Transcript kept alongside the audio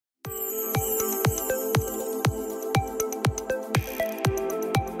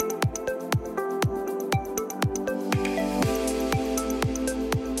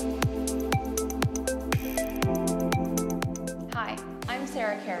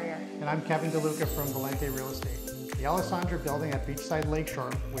Carrier. And I'm Kevin DeLuca from Valente Real Estate. The Alessandra building at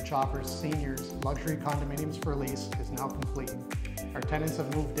Beachside-Lakeshore, which offers seniors luxury condominiums for lease, is now complete. Our tenants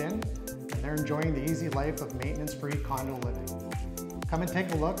have moved in, and they're enjoying the easy life of maintenance-free condo living. Come and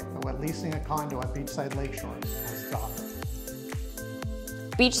take a look at what leasing a condo at Beachside-Lakeshore has to offer.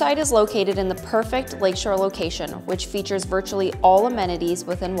 Beachside is located in the perfect lakeshore location, which features virtually all amenities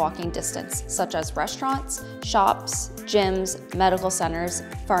within walking distance, such as restaurants, shops, gyms, medical centers,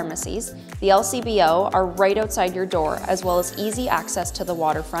 pharmacies. The LCBO are right outside your door, as well as easy access to the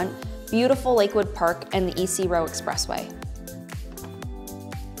waterfront, beautiful Lakewood Park, and the EC Row Expressway.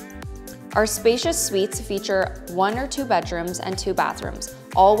 Our spacious suites feature 1 or 2 bedrooms and 2 bathrooms,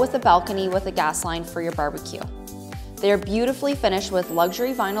 all with a balcony with a gas line for your barbecue. They are beautifully finished with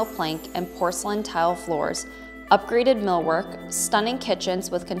luxury vinyl plank and porcelain tile floors, upgraded millwork, stunning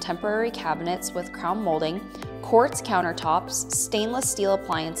kitchens with contemporary cabinets with crown molding, quartz countertops, stainless steel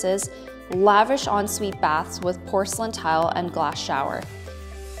appliances, lavish ensuite baths with porcelain tile and glass shower.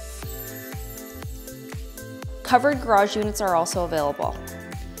 Covered garage units are also available.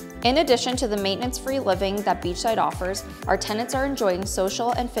 In addition to the maintenance-free living that Beachside offers, our tenants are enjoying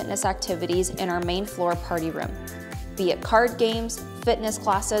social and fitness activities in our main floor party room. Be it card games, fitness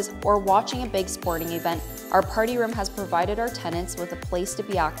classes, or watching a big sporting event, our party room has provided our tenants with a place to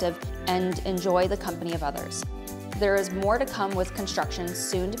be active and enjoy the company of others. There is more to come with construction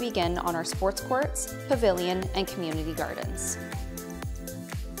soon to begin on our sports courts, pavilion, and community gardens.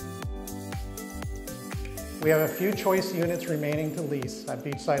 We have a few choice units remaining to lease at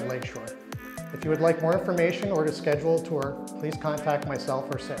Beachside-Lakeshore. If you would like more information or to schedule a tour, please contact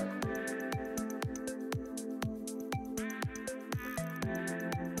myself or Sarah.